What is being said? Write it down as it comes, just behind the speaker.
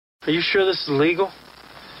Are you sure this is legal?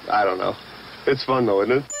 I don't know. It's fun though,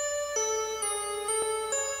 isn't it?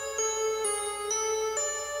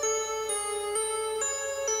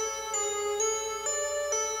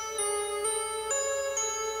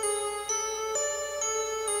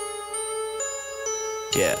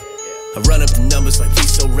 Yeah, I run up the numbers like we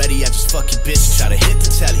so ready. I just fuck your bitch and try to hit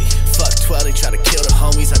the telly. Fuck 12, they try to kill the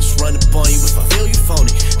homies. I just run up on you if I feel you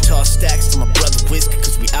phony. Toss stacks to my brother Whiskey,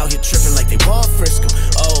 cause we out here tripping like they want Frisco.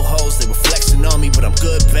 Old hoes, they were flexing on me, but I'm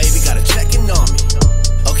good, baby, got a checking on me.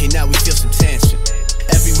 Okay, now we feel some tension.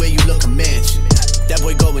 Everywhere you look, a mansion. That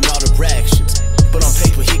boy going all directions, but on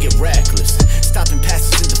paper he get reckless. Stopping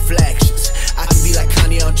passes and deflections. I can be like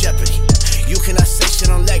Kanye on Jeopardy. You cannot say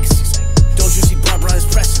shit on legacies. Don't you see Brown is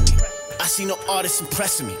pressing me? I see no artists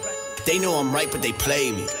impressing me. They know I'm right, but they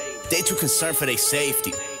play me. They too concerned for their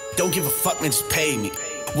safety. Don't give a fuck, man, just pay me.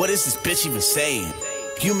 What is this bitch even saying?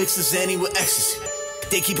 You mix the Zanny with ecstasy.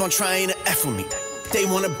 They keep on trying to F with me. They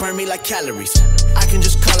wanna burn me like calories. I can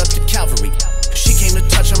just call up the cavalry. She came to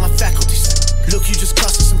touch on my faculties. Look, you just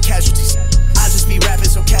costed some casualties. I just be rapping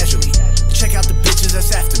so casually. Check out the bitches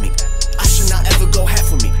that's after me. I should not ever go half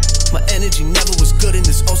with me. My energy never was good in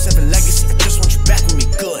this 07 legacy. I just want you back with me,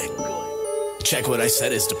 good. Check what I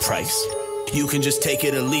said is the price. You can just take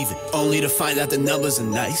it or leave it, only to find out the numbers are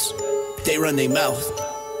nice. They run their mouth.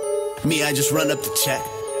 Me, I just run up the check.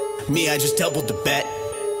 Me, I just doubled the bet.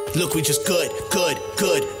 Look, we just good.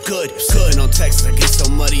 Sitting on Texas, I get so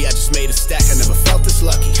muddy, I just made a stack. I never felt this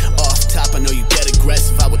lucky. Off top, I know you get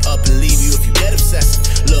aggressive. I would up and leave you if you get obsessive.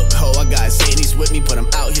 Look, ho, I got Zannies with me, but I'm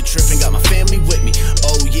out here tripping, got my family with me.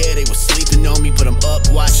 Oh yeah, they were sleeping on me, but I'm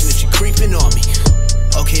up watching if she creeping on me.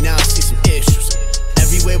 Okay, now I see some issues.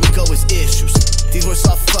 Everywhere we go is issues. These were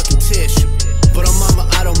soft fucking tissue. But on mama,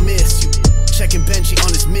 I don't miss you. Checking Benji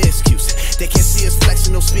on his miscues. They can't see us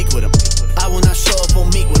flexing, don't speak with him. I will not show up,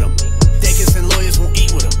 won't meet with him. They can send lawyers, won't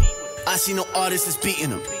eat with him. I see no artists that's beating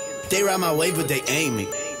them. They ride my way, but they ain't me.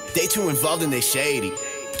 They too involved and they shady.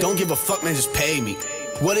 Don't give a fuck, man, just pay me.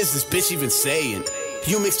 What is this bitch even saying?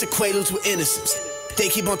 You mix the Quaaludes with innocence. They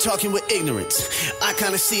keep on talking with ignorance. I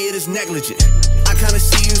kinda see it as negligent. I kinda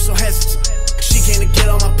see you so hesitant. She came to get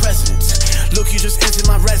all my precedents. Look, you just entered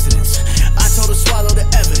my residence. I told her swallow the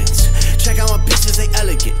evidence. Check out my bitches, they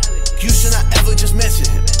elegant. You should not ever just mention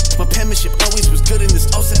him. My penmanship always was good in this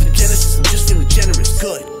 07 Genesis. I'm just feeling generous,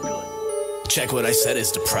 good. Check what I said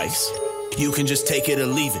is the price. You can just take it or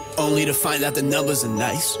leave it, only to find out the numbers are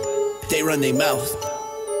nice. They run their mouth.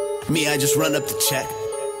 Me, I just run up the check.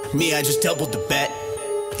 Me, I just doubled the bet.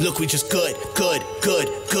 Look, we just good.